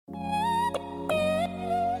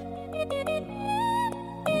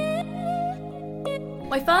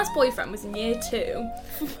My first boyfriend was in year 2,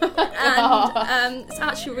 and it's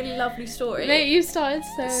actually a really lovely story. Mate, you started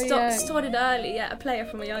so young. Started early, yeah, a player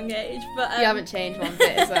from a young age, but You haven't changed one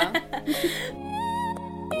bit as well.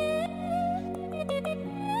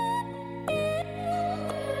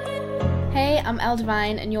 Hey, I'm Elle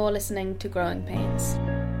Devine, and you're listening to Growing Pains.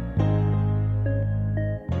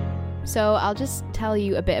 So I'll just tell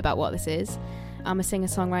you a bit about what this is. I'm a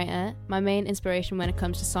singer-songwriter. My main inspiration when it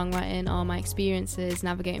comes to songwriting are my experiences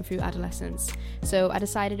navigating through adolescence. So I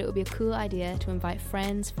decided it would be a cool idea to invite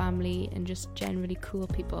friends, family, and just generally cool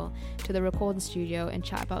people to the recording studio and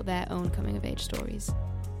chat about their own coming-of-age stories.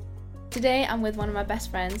 Today I'm with one of my best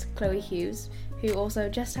friends, Chloe Hughes, who also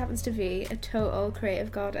just happens to be a total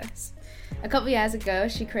creative goddess. A couple of years ago,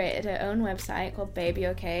 she created her own website called Baby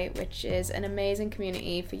OK, which is an amazing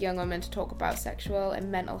community for young women to talk about sexual and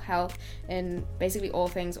mental health and basically all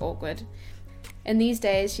things awkward. In these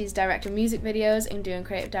days, she's directing music videos and doing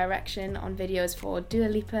creative direction on videos for Dua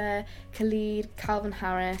Lipa, Khalid, Calvin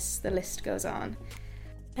Harris, the list goes on.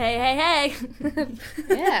 Hey.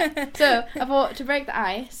 Yeah, so I thought to break the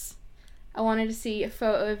ice, I wanted to see a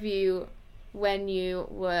photo of you when you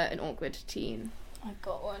were an awkward teen. I've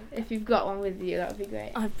got one. If you've got one with you, that would be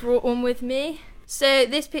great. I've brought one with me. So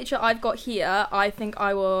this picture I've got here, I think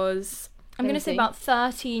I was, I'm going to say about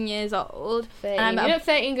 13 years old. 13. You look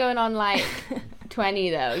 13 going on like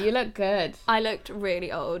 20 though. You look good. I looked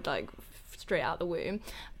really old, like straight out the womb.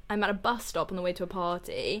 I'm at a bus stop on the way to a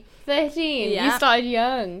party. 13? Yeah. You started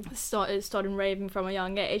young. Started raving from a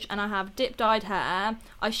young age, and I have dip-dyed hair.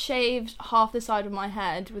 I shaved half the side of my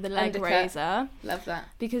head with a leg razor. Love that.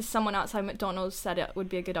 Because someone outside McDonald's said it would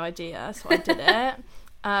be a good idea, so I did it.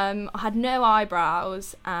 I had no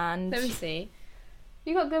eyebrows, and... Let me see.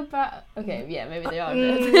 You got good Okay, yeah, maybe they are.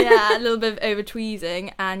 Yeah, a little bit of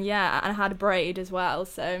over-tweezing, and yeah, and I had a braid as well,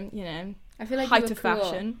 so, you know... I feel like height you were of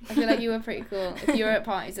cool. fashion. I feel like you were pretty cool. If you were at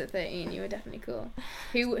parties at 13, you were definitely cool.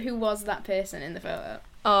 Who was that person in the photo?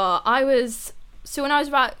 So when I was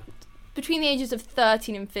about between the ages of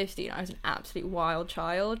 13 and 15, I was an absolute wild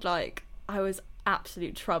child. Like, I was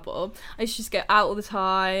absolute trouble. I used to just go out all the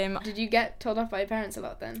time. Did you get told off by your parents a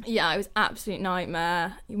lot then? Yeah, it was absolute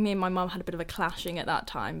nightmare. Me and my mum had a bit of a clashing at that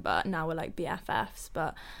time, but now we're like BFFs.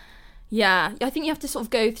 But yeah, I think you have to sort of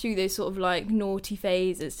go through those sort of like naughty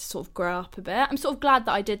phases to sort of grow up a bit. I'm sort of glad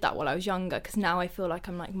that I did that while I was younger, because now I feel like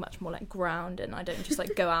I'm like much more like grounded and I don't just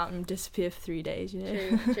like go out and disappear for 3 days, you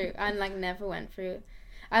know. True. I like never went through.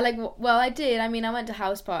 I did. I mean, I went to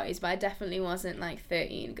house parties, but I definitely wasn't like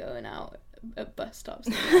 13 going out at bus stops,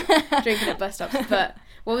 drinking at bus stops. But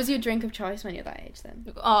what was your drink of choice when you're that age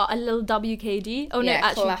then? A little WKD. Oh no, yeah,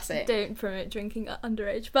 actually, classic. Don't promote drinking at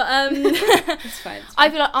underage. But it's fine. I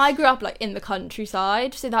feel like I grew up like in the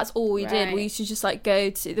countryside, so that's all we did. Right. We used to just like go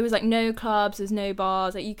to. There was like no clubs, there's no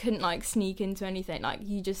bars. Like you couldn't like sneak into anything. Like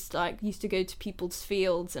you just like used to go to people's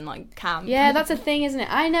fields and like camp. Yeah, that's a thing, isn't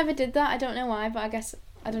it? I never did that. I don't know why, but I guess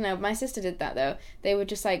I don't know. My sister did that though. They would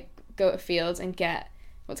just like go to fields and get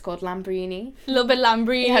what's called Lambrini. A little bit of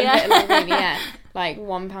Lambrini. Yeah, a bit of Lambrini, yeah. Like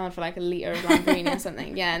 £1 for like a litre of Lambrini or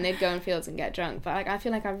something. Yeah, and they'd go in fields and get drunk. But like, I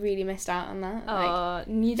feel like I really missed out on that. I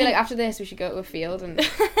feel like after this we should go to a field and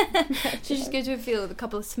should just go to a field with a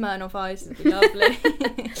couple of Smirnoff Ice. It'd be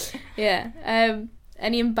lovely. Yeah.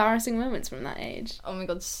 Any embarrassing moments from that age? Oh my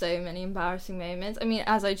god, so many embarrassing moments. I mean,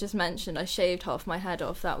 as I just mentioned, I shaved half my head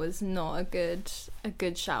off. That was not a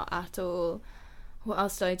good shout at all. What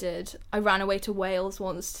else did I did? I ran away to Wales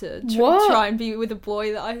once to try and be with a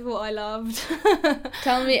boy that I thought I loved.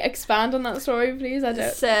 Tell me, expand on that story, please. I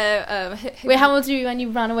don't. So, wait, how old were you when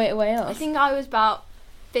you ran away to Wales? I think I was about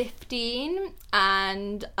 15,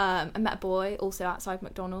 and I met a boy also outside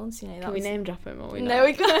McDonald's. You know, Can we name drop him or we not? No,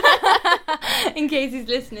 we can't. In case he's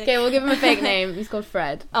listening. Okay, we'll give him a fake name. He's called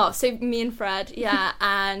Fred. Oh, so me and Fred, yeah,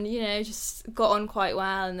 and you know, just got on quite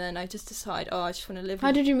well, and then I just decided, I just want to live.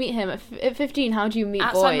 How did you meet him at 15? How do you meet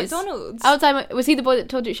outside boys? McDonald's. Outside, was he the boy that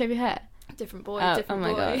told you to shave your hair? Different boy, oh, different boy.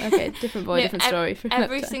 Oh my god, okay, different boy, different story.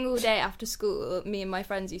 Every single day after school, me and my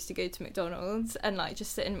friends used to go to McDonald's and like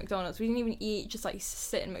just sit in McDonald's. We didn't even eat, just like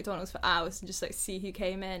sit in McDonald's for hours and just like see who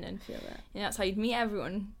came in, and yeah, that's how you'd meet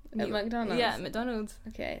everyone. At McDonald's? Yeah, at McDonald's.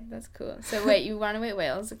 Okay, that's cool. So wait, you ran away to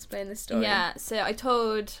Wales. Explain this story. Yeah, so I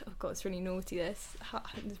told... Oh god, it's really naughty this.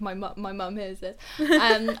 My mum hears this.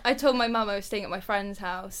 I told my mum I was staying at my friend's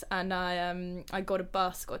house, and I got a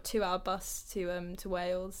 2-hour bus to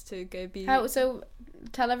Wales to go be... So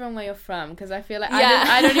tell everyone where you're from, because I feel like Yeah.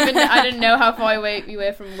 I don't know how far away you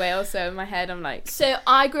were from Wales, so in my head I'm like... So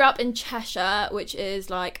I grew up in Cheshire, which is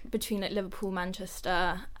like between like Liverpool,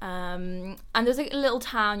 Manchester, and there's like a little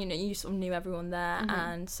town, you know, you sort of knew everyone there,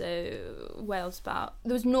 and so Wales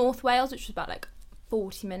there was North Wales, which was about like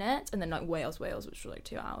 40 minutes, and then like Wales, which was like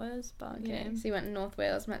 2 hours, but Okay, yeah. so you went to North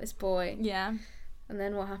Wales, met this boy. Yeah. And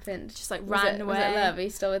then what happened? Just like Was ran away. Was it love? Are you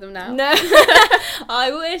still with him now? No. I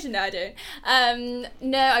wish. No, I don't.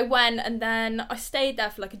 No, I went and then I stayed there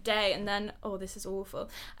for like a day, and then, oh, this is awful.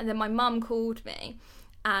 And then my mum called me,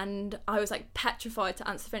 and I was like petrified to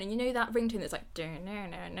answer the phone. And you know that ringtone that's like, no,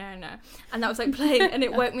 and that was like playing, and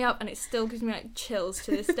it woke me up, and it still gives me like chills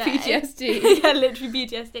to this day. PTSD. Yeah, literally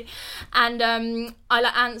PTSD. And I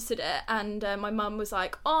like answered it, and my mum was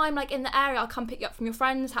like, oh, I'm like in the area, I'll come pick you up from your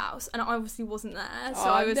friend's house. And I obviously wasn't there, so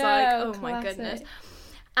I was like, oh my goodness.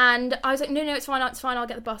 And I was like, no, it's fine, I'll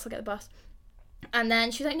get the bus. And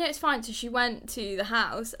then she was like, no, it's fine. So she went to the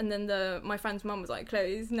house, and then my friend's mum was like,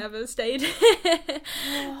 Chloe's never stayed here.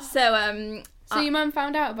 So your mum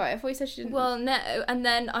found out about it? I thought you said she didn't. well, no, and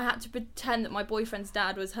then I had to pretend that my boyfriend's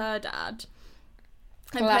dad was her dad.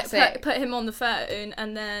 And put him on the phone,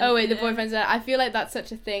 and then... Oh, wait, the boyfriend's dad. I feel like that's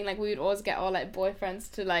such a thing. Like, we would always get our, like,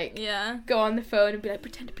 boyfriends to, like... Yeah. Go on the phone and be like,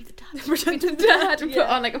 pretend to be the dad. Pretend to be the dad. And put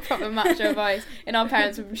on, like, a proper macho voice. And our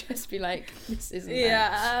parents would just be like, this isn't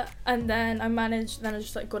Yeah. And then I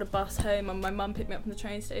just, like, got a bus home, and my mum picked me up from the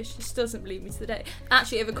train station. She still doesn't believe me to the day.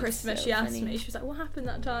 Actually, over Christmas, so she asked funny. me. She was like, what happened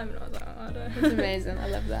that time? And I was like, oh, I don't know. It's amazing. I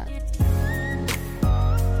love that.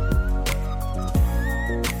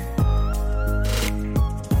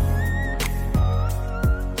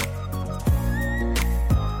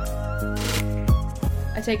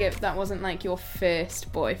 I take it that wasn't like your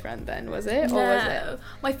first boyfriend then, was it? No. Or was it?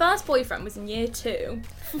 My first boyfriend was in year 2.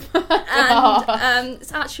 And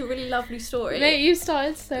it's actually a really lovely story. Mate, you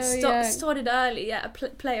started so young. Started early, yeah, a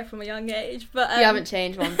player from a young age. But you haven't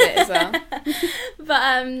changed one bit as well.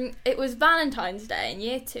 But it was Valentine's Day in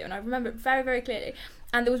year 2, and I remember it very, very clearly.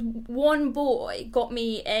 And there was one boy got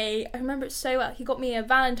me I remember it so well, he got me a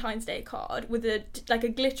Valentine's Day card with a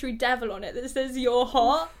glittery devil on it that says "You're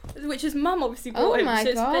hot," which his mum obviously bought him. Oh my so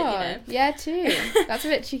it's god. a bit, you know. Yeah, too. That's a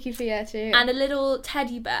bit cheeky for year 2. And a little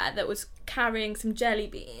teddy bear that was carrying some jelly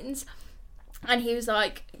beans. And he was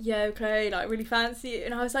like, yo, Chloe, like, really fancy you.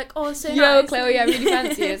 And I was like, oh, so nice. Yo, Chloe, I really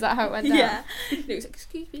fancy you. Is that how it went down? Yeah. And he was like,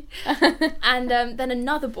 excuse me. And then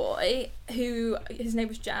another boy, who, his name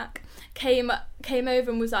was Jack, came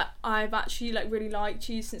over and was like, I've actually, like, really liked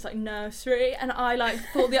you since, like, nursery. And I, like,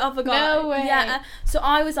 thought the other guy... No way. Yeah. So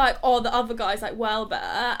I was like, oh, the other guy's, like, well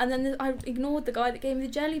better. And then I ignored the guy that gave me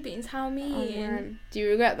the jelly beans. How mean. Oh, man. Do you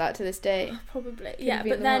regret that to this day? Probably. Could Yeah, be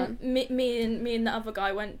but the then one. me and the other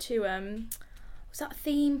guy went to... was that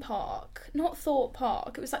theme park? Not Thorpe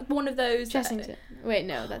Park. It was like one of those... Chessington. Wait,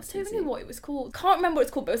 no, that's... I don't know what it was called. Can't remember what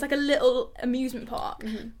it's called, but it was like a little amusement park.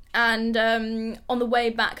 Mm-hmm. And on the way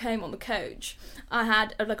back home on the coach, I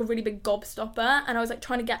had a really big gobstopper, and I was like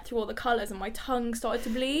trying to get through all the colours, and my tongue started to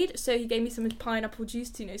bleed. So he gave me some pineapple juice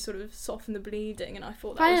to, you know, sort of soften the bleeding, and I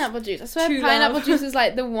thought that pineapple was juice. I swear true pineapple love. juice is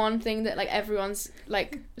like the one thing that like everyone's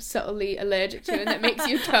like subtly allergic to, and that makes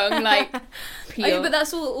your tongue like peel. Oh, but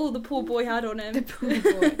that's all the poor boy had on him. The poor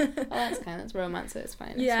boy. Oh, that's romance. So it's fine.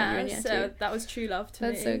 It's when you're Yeah, in year so 2. that was true love to me.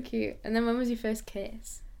 That's so cute. And then when was your first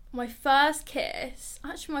kiss? My first kiss...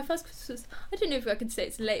 Actually, my first kiss was... I don't know if I could say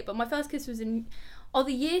it's late, but my first kiss was in either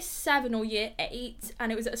year 7 or year 8,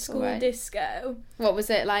 and it was at a school Right. disco. What was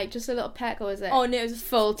it like? Just a little peck, or was it? Oh, no, it was...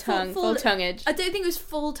 full tongue, full tonguage. I don't think it was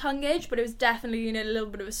full tonguage, but it was definitely, you know, a little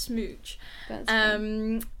bit of a smooch. That's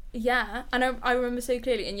fun. Yeah, and I remember so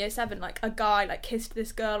clearly in year 7, like, a guy, like, kissed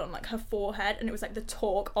this girl on, like, her forehead, and it was, like, the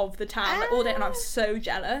talk of the town, like, all day, and I was so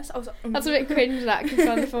jealous. I was like... That's a bit cringe, that kiss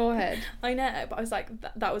on the forehead. I know, but I was like,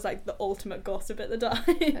 that was, like, the ultimate gossip at the time.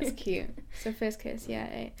 That's cute. So first kiss, yeah,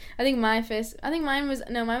 8. I think mine was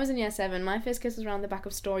in year 7. My first kiss was around the back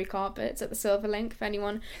of Story Carpets at the Silver Link, if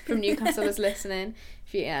anyone from Newcastle is listening.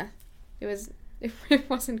 It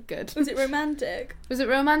wasn't good. Was it romantic? Was it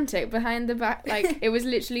romantic? Behind the back, like, it was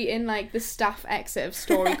literally in, like, the staff exit of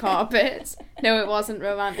Story Carpets. No, it wasn't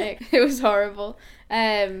romantic. It was horrible.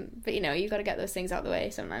 But, you know, you got to get those things out of the way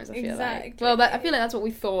sometimes, I feel like. Well, I feel like that's what we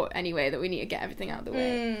thought anyway, that we need to get everything out of the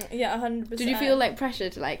way. Yeah, 100%. Did you feel, like, pressure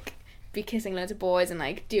to, like, be kissing loads of boys and,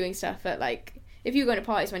 like, doing stuff at, like... If you were going to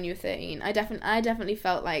parties when you were 13, I definitely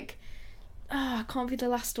felt like... I can't be the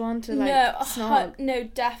last one to, like, snog. No,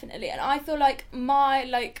 definitely. And I feel like my,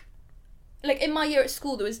 like in my year at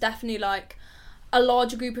school, there was definitely, like, a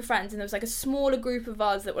larger group of friends, and there was like a smaller group of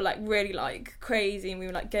us that were like really like crazy, and we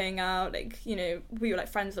were like going out, like, you know, we were like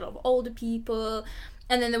friends with a lot of older people.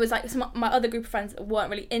 And then there was like my other group of friends that weren't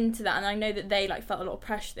really into that, and I know that they like felt a lot of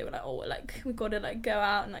pressure. They were like, oh, like we've got to like go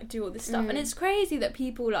out and like do all this stuff. And it's crazy that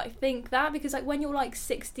people like think that, because like when you're like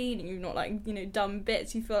 16 and you've not like, you know, done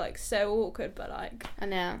bits, you feel like so awkward. But like, I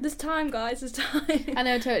know, there's time, guys, there's time. I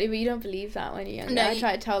know, totally, but you don't believe that when you're younger. No, I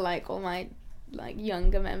try to tell like all my like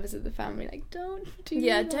younger members of the family, like, don't do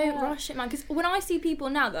that. Don't rush it, man, because when I see people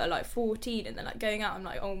now that are like 14 and they're like going out, I'm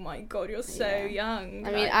like, oh my god, you're so young.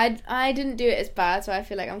 I mean, I didn't do it as bad, so I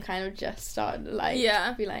feel like I'm kind of just starting to like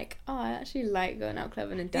be like, oh, I actually like going out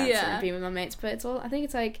clubbing and dancing and being with my mates. But it's all, I think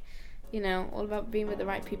it's like, you know, all about being with the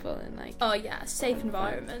right people and like, oh yeah, safe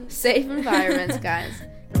environments. Safe environments, guys.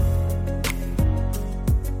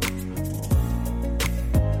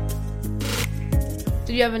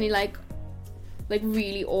 Did you have any like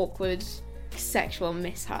really awkward sexual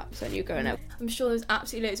mishaps when you were growing up? I'm sure there's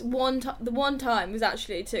absolutely loads. The one time was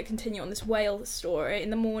actually, to continue on this whale story, in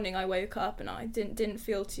the morning I woke up and I didn't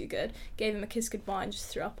feel too good. Gave him a kiss goodbye and just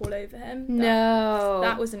threw up all over him.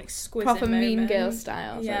 That was an exquisite proper moment. Mean Girl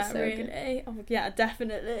style. Yeah, so really. Good. Oh, yeah,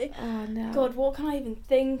 definitely. Oh no. God, what can I even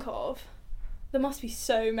think of? There must be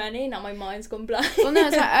so many. Now my mind's gone blank. Well, no,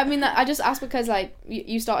 it's like, I mean, I just asked because like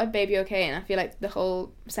you started Baby OK, and I feel like the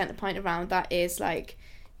whole centre point around that is like,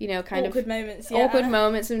 you know, kind awkward of moments, awkward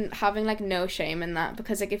moments, and having like no shame in that,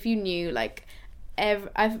 because like if you knew, like, I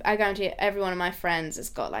guarantee you, every one of my friends has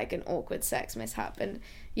got like an awkward sex mishap, and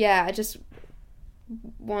yeah, I just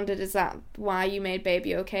wondered, is that why you made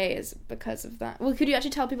Baby OK? Is because of that? Well, could you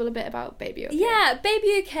actually tell people a bit about Baby OK? Yeah,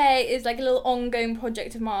 Baby OK is like a little ongoing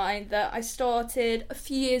project of mine that I started a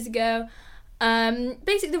few years ago.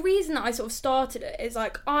 Basically, the reason that I sort of started it is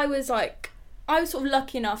like I was sort of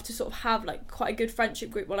lucky enough to sort of have like quite a good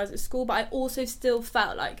friendship group while I was at school, but I also still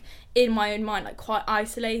felt like in my own mind like quite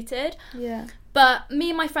isolated. Yeah. But me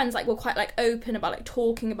and my friends like were quite like open about like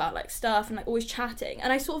talking about like stuff and like always chatting,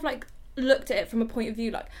 and I sort of like looked at it from a point of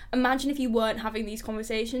view like, imagine if you weren't having these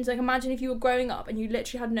conversations. Like, imagine if you were growing up and you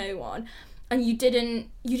literally had no one and you didn't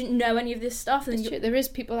know any of this stuff, and then there is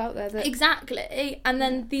people out there that exactly, and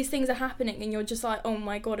then these things are happening and you're just like, oh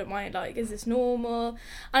my god, am I like, is this normal?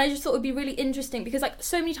 And I just thought it would be really interesting, because like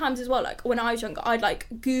so many times as well, like when I was younger, I'd like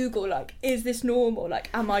Google like, is this normal, like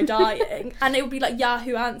am I dying? And it would be like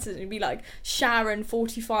Yahoo Answers, and it'd be like Sharon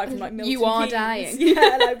 45 from like Milton you are Keynes. dying.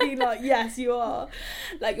 Yeah, like being like, yes you are,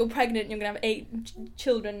 like you're pregnant and you're gonna have 8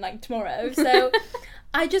 children like tomorrow. So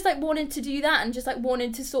I just like wanted to do that, and just like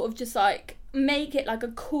wanted to sort of just like make it like a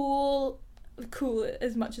cool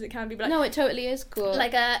as much as it can be, but like, no, it totally is cool,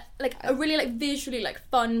 like a really like visually like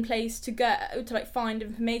fun place to go to like find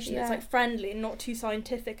information that's like friendly and not too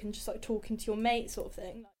scientific, and just like talking to your mate sort of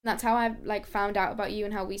thing. That's how I like found out about you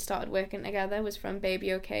and how we started working together, was from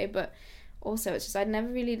Baby OK. But also it's just I'd never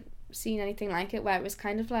really seen anything like it, where it was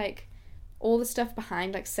kind of like all the stuff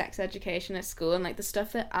behind like sex education at school, and like the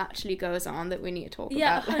stuff that actually goes on that we need to talk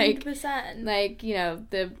about, 100%. like you know,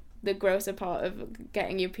 the grosser part of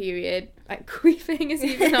getting your period, like queefing is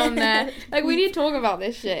even on there. Like, we need to talk about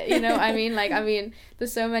this shit, you know what I mean? Like, I mean,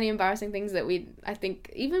 there's so many embarrassing things that I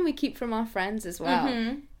think even we keep from our friends as well.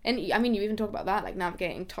 Mm-hmm. And I mean, you even talk about that, like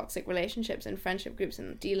navigating toxic relationships and friendship groups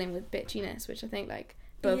and dealing with bitchiness, which I think like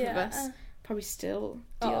both of us probably still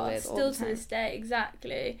deal with all the time. Still to this day,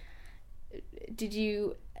 exactly. Did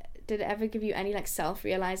it ever give you any like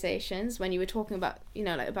self-realizations when you were talking about, you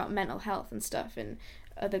know, like about mental health and stuff, and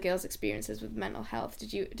other girls' experiences with mental health?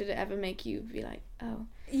 Did it ever make you be like, oh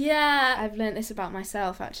yeah, I've learned this about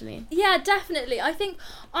myself actually? Yeah, definitely. I think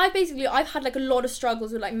I've had like a lot of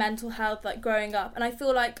struggles with like mental health like growing up, and I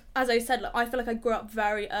feel like, as I said, like I feel like I grew up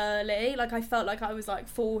very early. Like I felt like I was like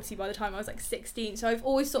 40 by the time I was like 16, so I've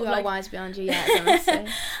always sort of like wise beyond you yet, I must say.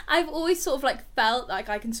 I've always sort of like felt like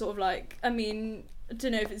I can sort of like, I mean, I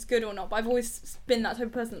don't know if it's good or not, but I've always been that type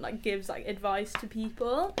of person that like gives like advice to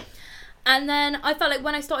people. And then I felt like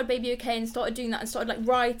when I started Baby OK and started doing that and started like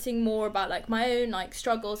writing more about like my own like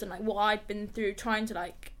struggles and like what I'd been through, trying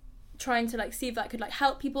to see if that could like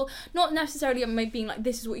help people, not necessarily being like,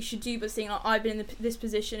 this is what you should do, but saying like, I've been in this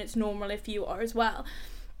position, it's normal if you are as well.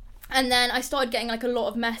 And then I started getting like a lot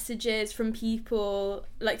of messages from people,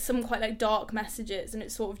 like some quite like dark messages, and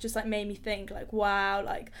it sort of just like made me think like, wow,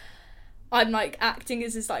 like I'm like acting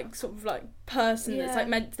as this like sort of like person that's like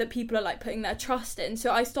meant that people are like putting their trust in.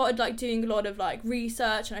 So I started like doing a lot of like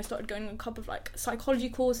research, and I started going on a couple of like psychology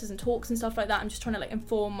courses and talks and stuff like that. I'm just trying to like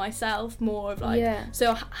inform myself more of like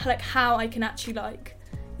so like how I can actually like,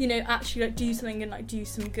 you know, actually like do something and like do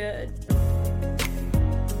some good.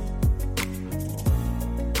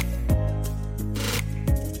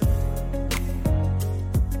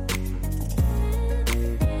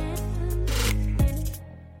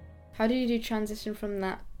 How did you transition from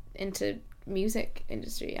that into music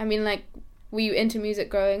industry? I mean, like, were you into music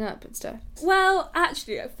growing up and stuff? Well,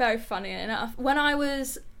 actually, very funny enough, when I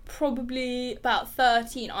was probably about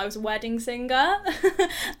 13, I was a wedding singer.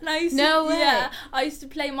 And I used No way. Yeah, I used to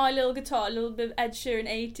play my little guitar, a little bit of Ed Sheeran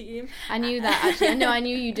A-Team. I knew that, actually. No, I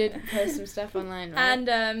knew you did post some stuff online, right?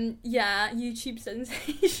 And yeah, YouTube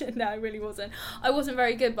sensation. No, I really wasn't. I wasn't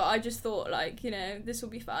very good, but I just thought, like, you know, this will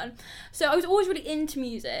be fun. So I was always really into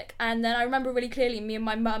music, and then I remember really clearly me and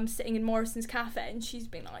my mum sitting in Morrison's cafe, and she's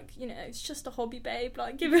been like, you know, it's just a hobby, babe,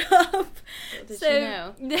 like, give it up. Little did she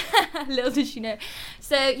know. Little did she know.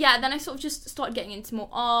 So yeah, then I sort of just started getting into more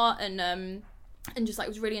art, and just like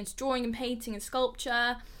was really into drawing and painting and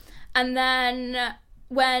sculpture. And then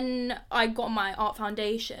when I got my art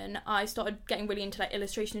foundation, I started getting really into like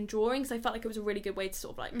illustration and drawing, because I felt like it was a really good way to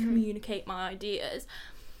sort of like communicate my ideas.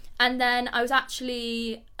 And then I was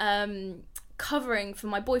actually covering for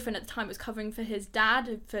my boyfriend at the time, was covering for his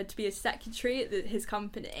dad to be a secretary at his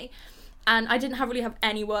company. And I didn't really have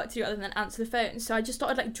any work to do other than answer the phone, so I just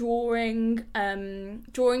started like drawing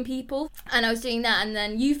people, and I was doing that. And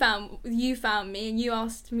then you found me, and you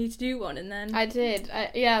asked me to do one, and then I did.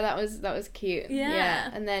 Yeah, that was cute.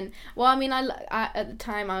 Yeah. And then, well, I mean, I at the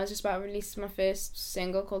time I was just about to release my first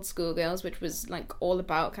single called Schoolgirls, which was like all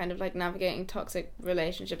about kind of like navigating toxic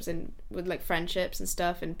relationships and with like friendships and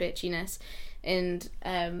stuff and bitchiness. And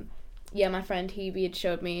yeah, my friend Hebe had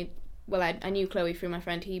showed me. Well, I knew Chloe through my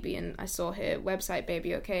friend Hebe, and I saw her website,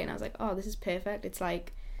 Baby OK, and I was like, oh, this is perfect. It's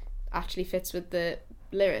like, actually fits with the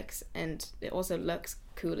lyrics, and it also looks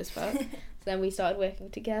cool as fuck. So then we started working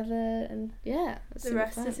together, and yeah. The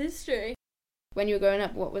rest is history. When you were growing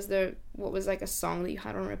up, what was like a song that you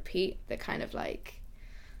had on repeat that kind of like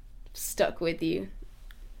stuck with you?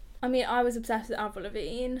 I mean, I was obsessed with Avril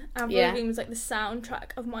Lavigne. Avril Lavigne was like the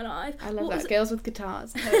soundtrack of my life. I love that. Girls with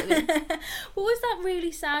guitars. Totally. What was that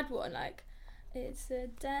really sad one? Like, it's a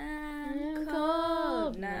damn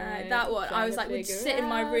cold night. That one. I was like, would sit in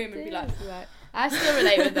my room and be like... I still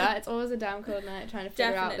relate with that. It's always a damn cold night trying to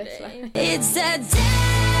figure out this one. It's a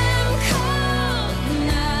damn cold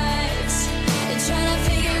night trying to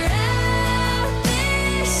figure out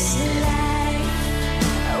this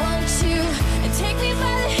life. Won't you take me by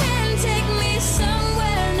the hand?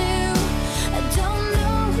 Somewhere new. I don't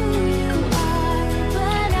know who you are,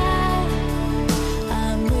 but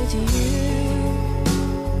I'm with you.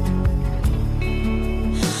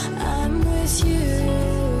 I'm with you.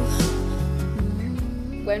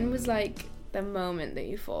 When was like the moment that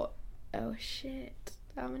you thought, oh shit,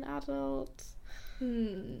 I'm an adult?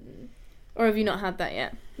 Or have you not had that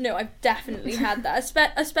yet? No, I've definitely had that.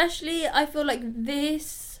 Especially, I feel like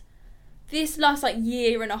this last like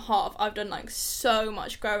year and a half, I've done like so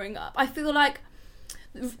much growing up. I feel like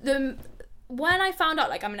when I found out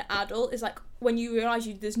like I'm an adult is like when you realise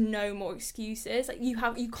there's no more excuses. Like you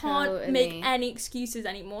can't Totally. make any excuses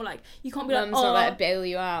anymore. Like you can't be Mum's like, not there to bail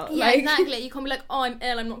you out. Yeah, like... exactly. You can't be like, oh, I'm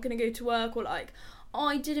ill, I'm not gonna go to work, or like, oh,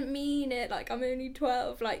 I didn't mean it, like I'm only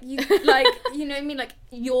 12. Like you like you know what I mean? Like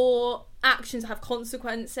your actions have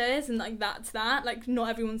consequences, and like that's that. Like not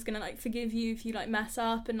everyone's gonna like forgive you if you like mess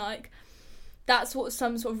up, and like that's what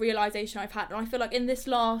some sort of realisation I've had. And I feel like in this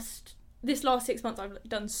last 6 months I've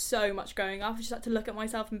done so much growing up. I just had to look at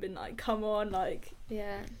myself and been like, come on, like...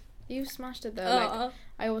 Yeah. You've smashed it though. Like,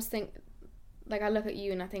 I always think, like I look at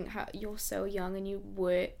you and I think how you're so young and you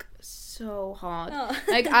work so hard.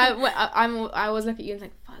 Like I always look at you and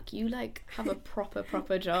think, fuck, you like have a proper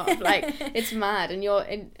job. Like it's mad, and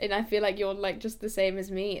and I feel like you're like just the same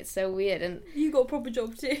as me. It's so weird. And you got a proper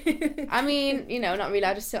job too. I mean, you know, not really.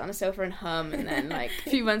 I just sit on the sofa and hum, and then like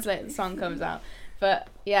a few months later the song comes out. But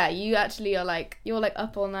yeah, you actually are like, you're like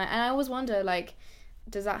up all night, and I always wonder, like,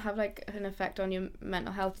 does that have like an effect on your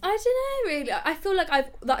mental health? I don't know, really. I feel like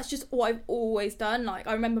that's just what I've always done. Like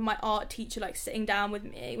I remember my art teacher like sitting down with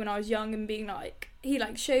me when I was young and being like, he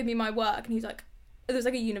like showed me my work, and he was like, there was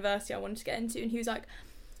like a university I wanted to get into, and he was like,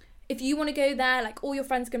 if you want to go there, like all your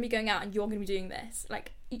friends are gonna be going out and you're gonna be doing this.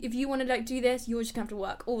 Like if you want to like do this, you're just gonna have to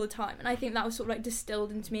work all the time. And I think that was sort of like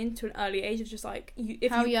distilled into me into an early age of just like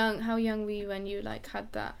How young were you when you like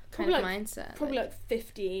had that kind of mindset? Probably like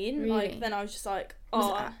 15. Really? Like then I was just like,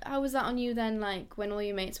 how was that on you then? Like when all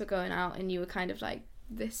your mates were going out and you were kind of like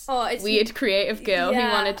this it's weird creative girl who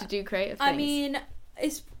wanted to do creative things. I mean,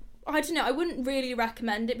 I don't know, I wouldn't really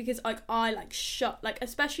recommend it because like I like shut, like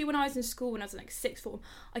especially when I was in school when I was in like sixth form,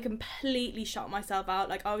 I completely shut myself out.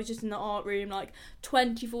 Like I was just in the art room like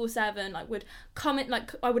 24/7, like would come in,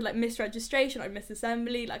 like I would like miss registration, I'd miss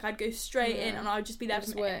assembly, like I'd go straight in and I would just be there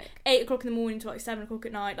from 8 o'clock in the morning till like 7 o'clock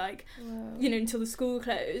at night, like you know, until the school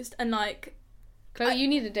closed. And like Chloe, you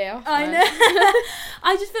need a day off. I man. know.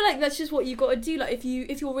 I just feel like that's just what you got to do. Like if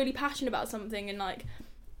you're really passionate about something and like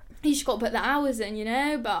you just got to put the hours in, you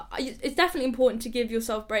know. But it's definitely important to give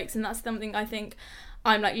yourself breaks, and that's something I think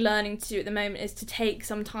I'm like learning to do at the moment, is to take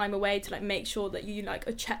some time away to like make sure that you like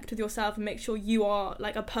are checked with yourself and make sure you are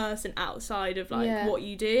like a person outside of like what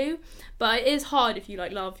you do. But it is hard if you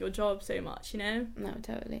like love your job so much, you know. No,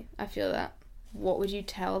 totally. I feel that. What would you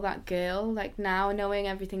tell that girl like now, knowing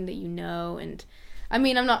everything that you know? And I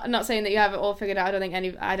mean, I'm not saying that you have it all figured out.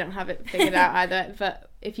 I don't have it figured out either. But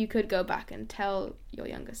if you could go back and tell your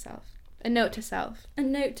younger self, a note to self.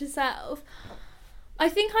 I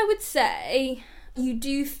think I would say you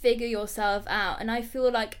do figure yourself out, and I feel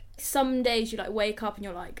like some days you like wake up and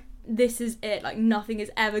you're like, this is it, like nothing is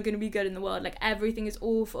ever going to be good in the world, like everything is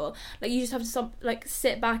awful. Like you just have to like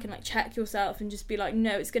sit back and like check yourself and just be like,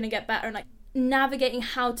 no, it's going to get better. And like navigating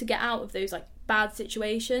how to get out of those like bad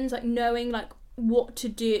situations, like knowing like what to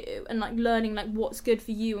do and like learning like what's good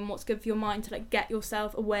for you and what's good for your mind to like get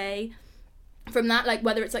yourself away from that, like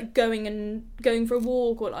whether it's like going for a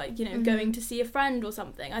walk or like, you know, going to see a friend or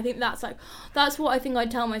something. I think that's what I think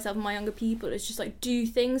I'd tell myself and my younger people, is just like do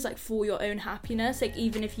things like for your own happiness, like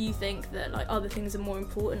even if you think that like other things are more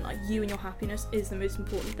important, like you and your happiness is the most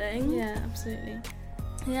important thing. Yeah, absolutely.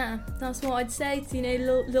 Yeah, that's what I'd say to, you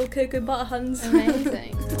know, little cocoa butter huns.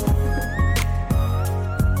 Amazing.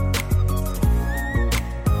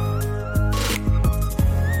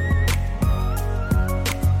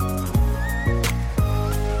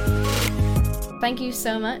 Thank you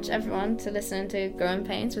so much, everyone, to listening to Growing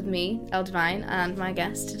Pains with me, Elle Devine, and my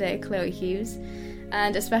guest today, Chloe Hughes.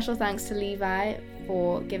 And a special thanks to Levi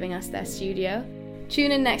for giving us their studio.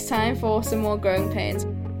 Tune in next time for some more Growing Pains.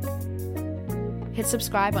 Hit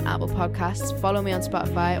subscribe on Apple Podcasts, follow me on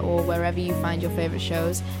Spotify or wherever you find your favourite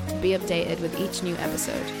shows to be updated with each new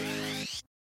episode.